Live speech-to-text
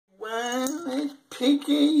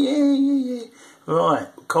Piggy, yeah. Right,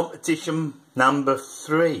 competition number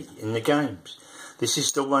 3 in the games. This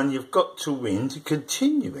is the one you've got to win to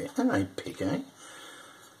continue it, haven't they, Piggy?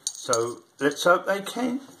 So, let's hope they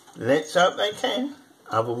can. Let's hope they can.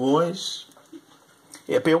 Otherwise,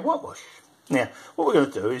 it'll be a whitewash. Now, what we're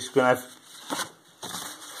going to do is we're going to have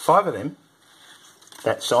 5 of them,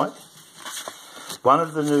 that side. One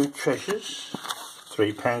of the new treasures,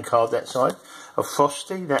 £3 card that side. A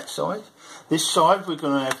Frosty, that side. This side, we're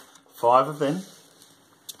going to have 5 of them.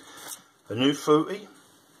 A new Fruity.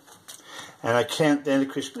 And a countdown to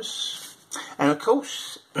Christmas. And of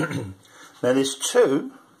course, now there's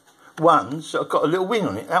 2 ones that have got a little wing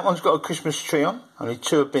on it. That one's got a Christmas tree on. Only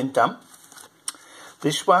 2 have been done.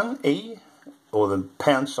 This one, E, or the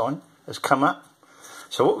pound sign, has come up.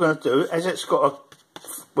 So what we're going to do, as it's got a,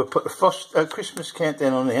 we'll put the Christmas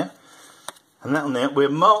countdown on there. And that on there,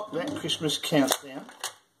 we'll mark that Christmas countdown.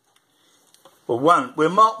 Well, we'll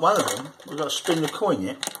mark one of them. We've got to spin the coin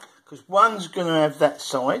yet. Because one's going to have that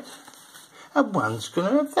side. And one's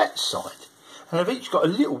going to have that side. And they've each got a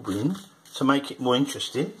little win to make it more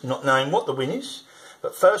interesting. Not knowing what the win is.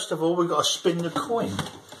 But first of all, we've got to spin the coin.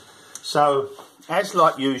 So, as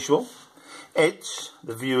like usual, heads,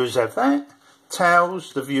 the viewers have that.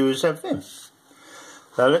 Tails, the viewers have them.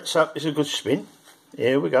 So let's hope it's a good spin.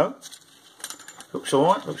 Here we go. Looks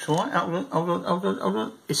alright, looks alright. Hold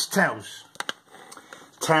on. It's tails.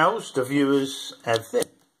 Tails, the viewers have them.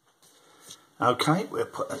 Okay, we'll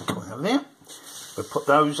put that coin over there. We'll put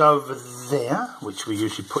those over there, which we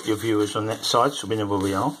usually put your viewers on that side, so we know where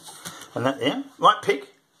we are. And that there. Right, Pig.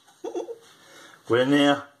 We'll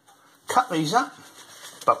now cut these up,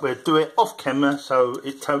 but we'll do it off camera so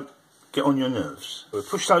it don't get on your nerves. We'll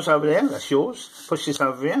push those over there, that's yours. Push this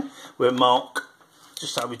over here. We'll mark,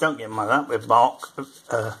 just so we don't get mud up, we'll mark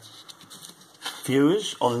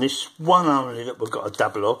viewers on this one only that we've got a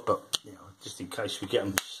double of, but you know, just in case we get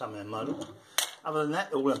them somehow muddled. Other than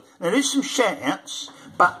that, all of them. Now there's some shout outs,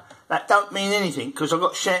 but that don't mean anything because I've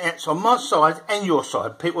got shout outs on my side and your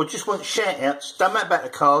side. People just want shout outs, don't matter about the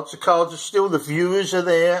cards are still, the viewers are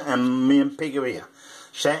there and me and Pig are here.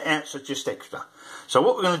 Shout outs are just extra. So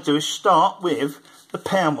what we're going to do is start with the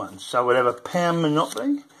pound ones. So we'll have a pound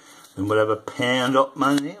Monopoly and we'll have a pound Hot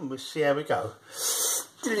Money and we'll see how we go.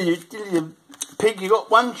 Pig, you got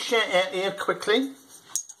one shout out here quickly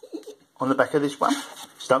on the back of this one.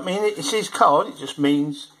 It don't mean it's his card, it just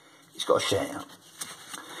means he's got a shout out.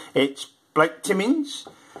 It's Blake Timmins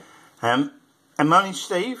and Moaning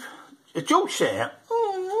Steve. A George shout out.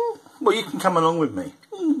 Well, you can come along with me.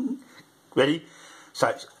 Ready? So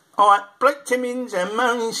it's alright, Blake Timmins and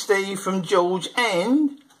Moaning Steve from George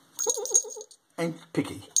and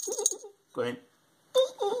Piggy. Got him.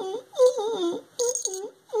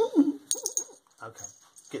 Okay,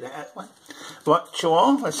 get that out of the way. Right,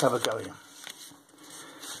 Chihuahua, let's have a go here.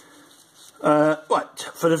 Right,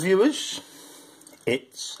 for the viewers,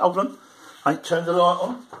 it's, hold on, I ain't turned the light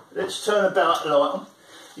on. Let's turn the light on.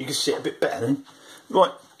 You can see it a bit better then.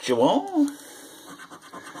 Right, Chihuahua.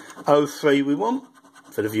 03 we want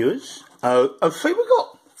for the viewers. 03 we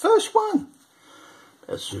got. First one.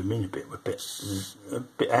 Let's zoom in a bit. We're a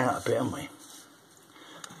bit out a bit, aren't we?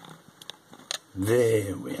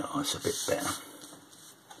 There we are. It's a bit better.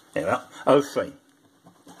 There we are. 03.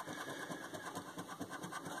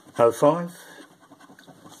 05.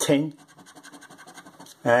 10.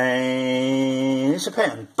 And it's a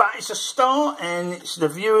pound. But it's a start and it's the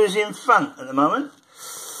viewers in front at the moment.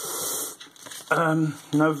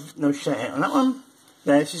 No shout out on that one.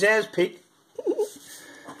 Now this is ours, Pig.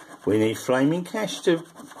 We need flaming cash to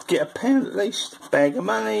get a pound at least. Bag of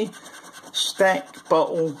money, stack,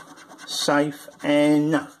 bottle, safe,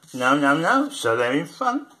 and no. So they're in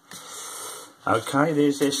front. Okay,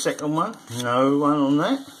 there's their second one. No one on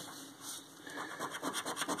that.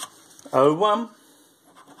 01.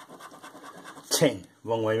 10.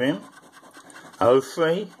 Wrong way round.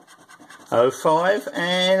 03. 05.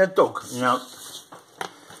 And a dog. No.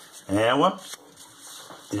 Now one.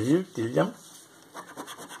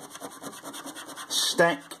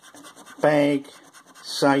 Stack, bag,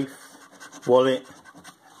 safe, wallet,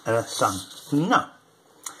 and a sun. No.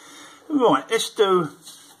 Right, let's do,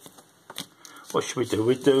 what should we do?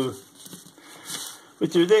 We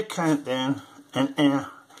do their countdown and our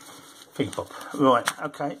finger pop. Right,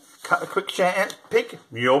 okay. Cut a quick shout out. Pig,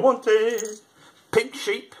 you're wanted. Pink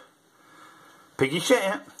sheep. Piggy shout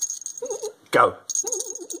out. Go.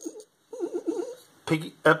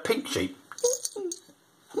 Piggy, pink sheep.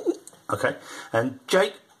 Okay, and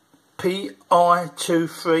Jake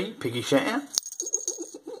PI23, Piggy shout out.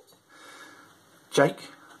 Jake.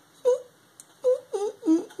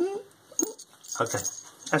 Okay,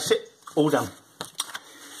 that's it, all done.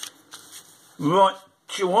 Right,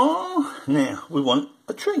 you are. Now, we want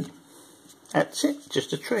a tree. That's it,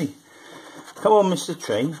 just a tree. Come on, Mr.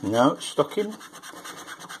 Tree. No, stocking,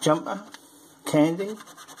 jumper, candy,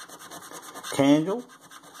 candle,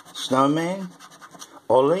 snowman,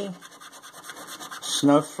 Ollie,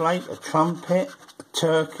 snowflake, a trumpet, a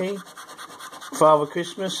turkey, Father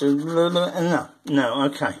Christmas, and no,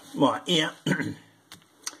 okay, right, yeah.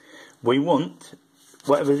 We want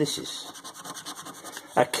whatever this is.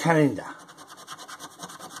 A calendar,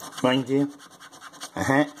 reindeer, a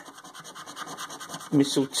hat,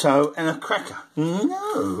 mistletoe, and a cracker.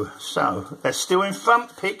 No, so they're still in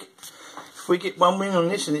front, Pig. If we get one win on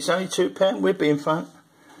this and it's only £2, we'll be in front.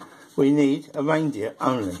 We need a reindeer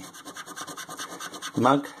only.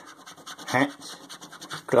 Mug, hat,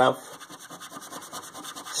 glove,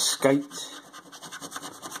 skate,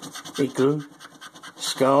 igloo,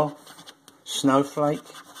 scarf, snowflake,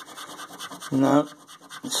 no,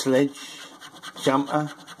 sledge,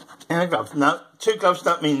 jumper, and a glove. No, 2 gloves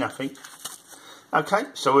don't mean nothing. Okay,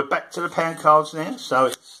 so we're back to the pound cards now. So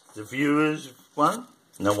it's the viewers one,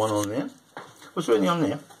 no one on there. What's really on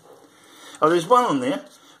there? Oh, there's one on there.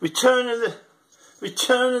 Return of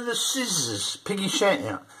the scissors. Piggy shout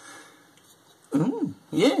out.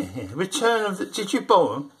 Yeah. Return of the. Did you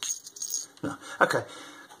borrow them? No. Okay,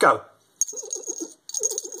 go.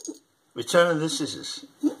 Return of the scissors.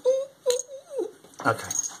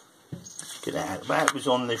 Okay. Get that out. That was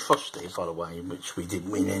on the Frosty, by the way, which we didn't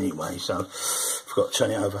win anyway, so forgot to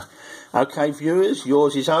turn it over. Okay, viewers,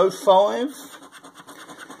 yours is 05,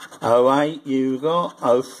 08 you got,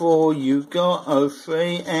 04 you got,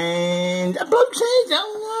 03, and a bloke's head.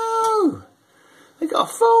 Oh no! They got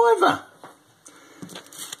a fiver.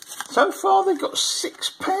 So far they've got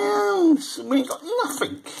 £6. We ain't got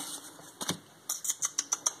nothing.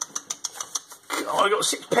 God, I got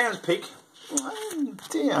 £6, Pig. Oh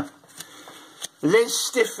dear. Les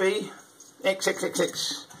Stiffy,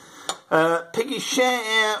 XXXX. Piggy shout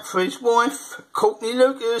out for his wife, Courtney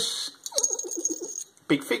Lucas.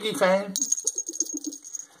 Big Figgy fan.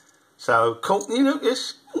 So, Courtney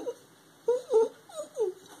Lucas.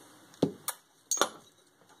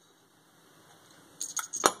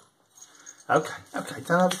 Okay,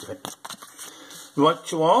 don't overdo it.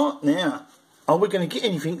 Right, you are. Now, are we going to get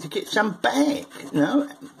anything to get some back? No,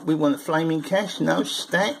 we want a flaming cash. No,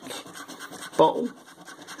 stack. Bottle,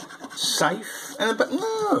 safe, and but no,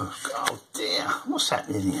 oh dear, what's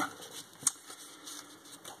happening here?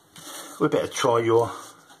 We better try your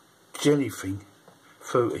jelly thing,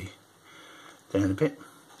 fruity, down a bit.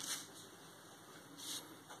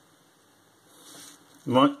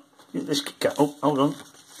 Right, let's get, oh, hold on,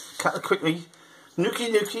 cut it quickly,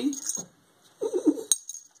 nookie,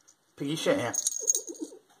 Piggy shout out,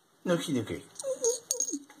 nookie,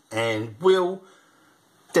 and Will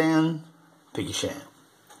down. Piggy shout.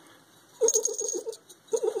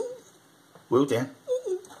 Will down.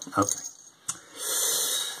 Okay.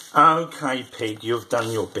 Okay, Pig, you've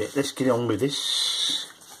done your bit. Let's get on with this.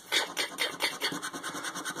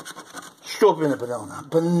 Strawberry and a banana.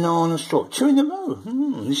 Banana straw. 2 in a row.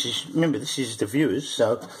 This is, remember, this is the viewers,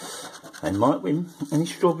 so they might win. Any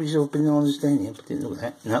strawberries or bananas down here? But didn't look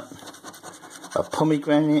at that. No. A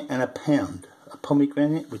pomegranate and a pound. A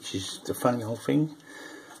pomegranate, which is the funny old thing.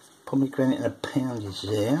 Pomegranate and a pound is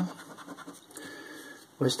there.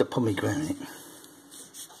 Where's the pomegranate?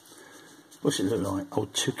 What's it look like? Oh,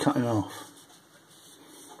 2 cut in half.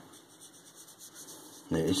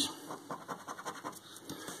 There it is.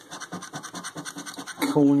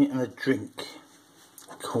 Cornet and a drink.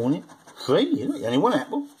 Cornet. 3, look, only 1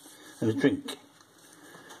 apple. And a drink.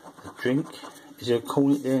 A drink. Is there a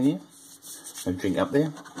cornet down here? And a drink up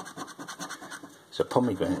there. It's a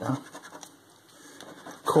pomegranate though.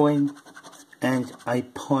 Coin and a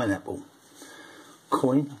pineapple.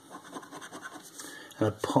 Coin and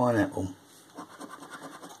a pineapple.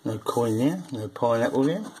 No coin there, no pineapple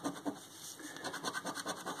there.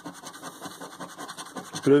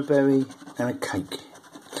 Blueberry and a cake.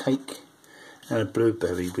 Cake and a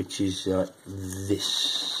blueberry, which is like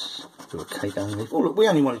this. Little cake underneath. Oh look, we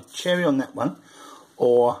only wanted cherry on that one,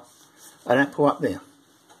 or an apple up there.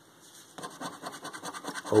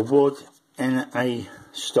 A wood and a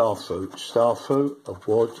star fruit, a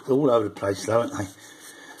wad, all over the place though, aren't they?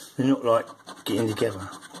 They're not like getting together.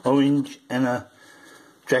 Orange and a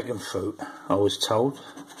dragon fruit, I was told.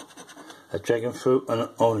 A dragon fruit and an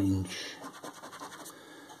orange.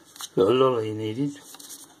 Got a lolly needed.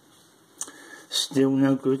 Still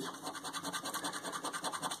no good.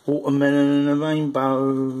 Watermelon and a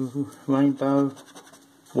rainbow. Rainbow.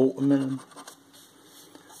 Watermelon.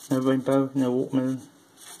 no rainbow, no watermelon,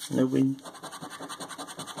 no wind.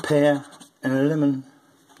 Pear and a lemon.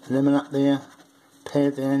 Lemon up there,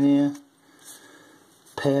 pear down here,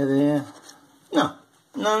 pear there. No.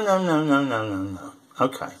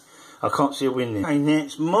 Okay, I can't see a win there. Okay, now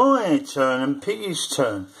it's my turn and Piggy's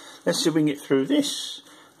turn. Let's see if we can get through this.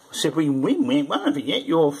 See if we can win. We ain't won of it yet.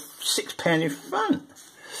 You're £6 in front.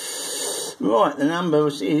 Right, the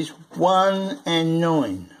numbers is 1 and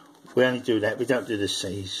 9. We only do that. We don't do the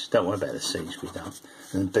C's. Don't worry about the C's. We don't.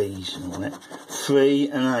 And the B's and all that. 3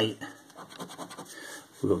 and 8.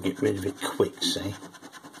 We've got to get rid of it quick, see.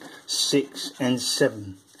 6 and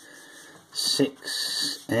 7.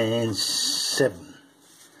 6 and 7.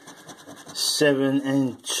 7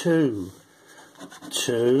 and 2.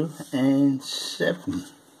 2 and 7.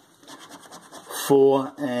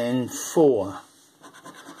 4 and 4.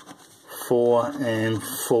 4 and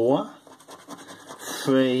 4.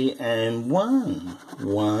 3 and 1.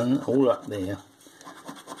 1 all up there.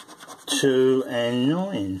 2 and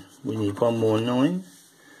 9. We need one more 9.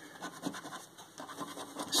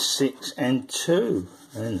 6 and 2.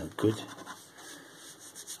 They're not good.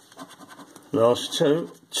 Last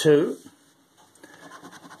two. 2.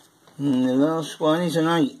 And the last one is an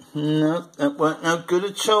 8. No, that weren't no good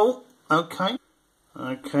at all. Okay.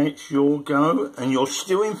 Okay, it's your go. And you're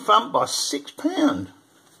still in front by £6.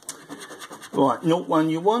 Right, 0-1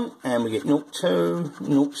 you want. And we get 0-2,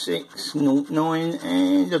 0-6, 0-9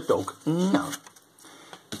 and a dog. No.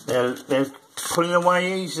 They're pulling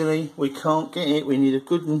away easily. We can't get it. We need a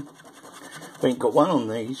good one. We ain't got one on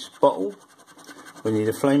these. Bottle. We need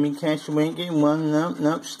a flaming cash and we ain't getting one.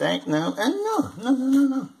 No, stack, no. And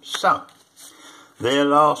no. So, their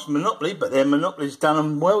last Monopoly, but their Monopoly's done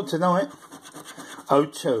them well tonight.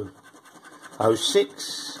 02,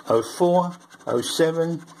 06, 04,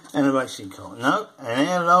 07 and a racing car. No, and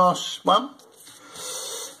our last one,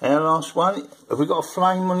 have we got a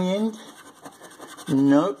flame on the end?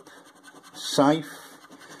 Nope. Safe.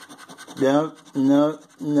 No,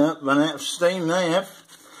 run out of steam they have.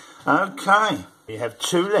 Okay, we have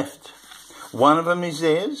 2 left. One of them is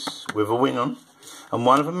theirs with a win on, and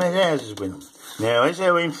one of them is ours as a win on. Now, as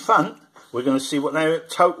they're in front, we're going to see what their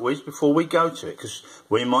total is before we go to it, because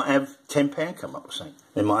we might have £10 come up or something.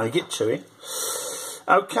 They might only get to it.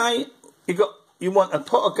 Okay, you want a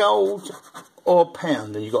pot of gold or a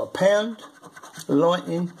pound. And you got a pound,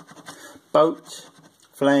 lightning, boat,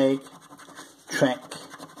 flag, track,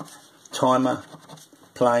 timer,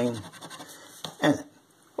 plane, and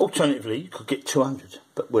alternatively you could get 200,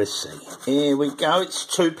 but we'll see. Here we go, it's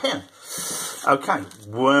 £2. Okay,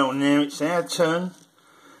 well now it's our turn.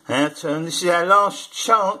 This is our last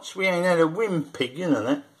chance. We ain't had a win, Pig, you know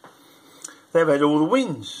that. They've had all the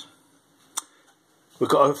wins. We've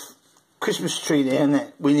got a Christmas tree there and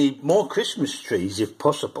that. We need more Christmas trees if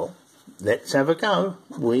possible. Let's have a go.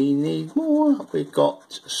 We need more. We've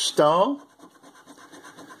got star,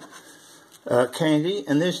 candy,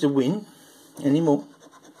 and there's the win. Any more?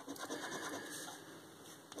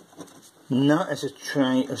 No, that's a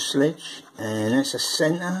train, a sledge, and that's a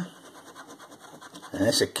centre. And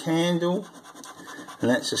that's a candle, and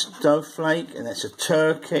that's a snowflake, and that's a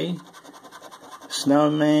turkey,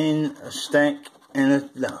 snowman, a stack, and a...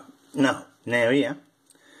 No. Now here,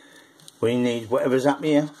 we need whatever's up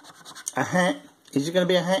here. A hat. Is it going to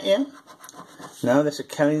be a hat here? No, that's a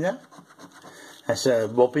calendar. That's a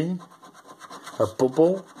robin, a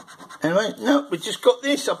bubble. Anyway, no, we just got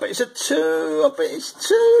this. I bet it's a 2. I bet it's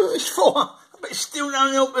 2. It's 4. I bet it's still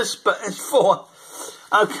don't help us, but it's 4.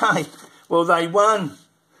 Okay. Well, they won.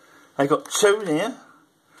 They got 2 there.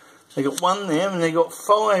 They got 1 there, and they got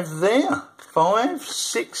 5 there. 5,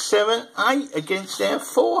 6, 7, 8 against our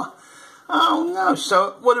 4. Oh no!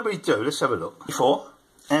 So what did we do? Let's have a look. 4,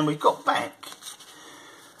 and we got back.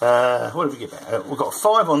 What did we get back? We got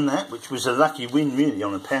 5 on that, which was a lucky win, really,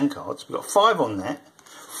 on the pound cards. We got 5 on that,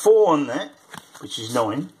 4 on that, which is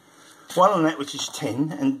 9. 1 on that, which is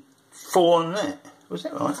 10, and 4 on that. Was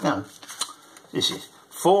that right? No. This is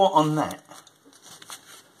 4 on that,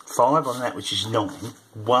 5 on that, which is 9,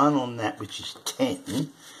 1 on that, which is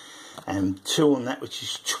 10, and 2 on that, which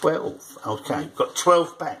is 12. Okay, we've got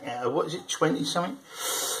 12 back out of, what is it, 20 something?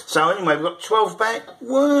 So anyway, we've got 12 back.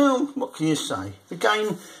 Well, what can you say? The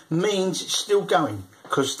game means it's still going,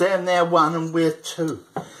 because they're now 1 and we're 2.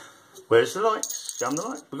 Where's the likes? Show them the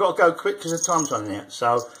like. We've got to go quick because the time's running out.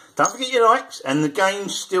 So don't forget your likes, and the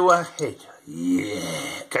game's still ahead.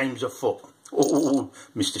 Yeah, game's afoot. Oh,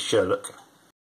 Mr. Sherlock.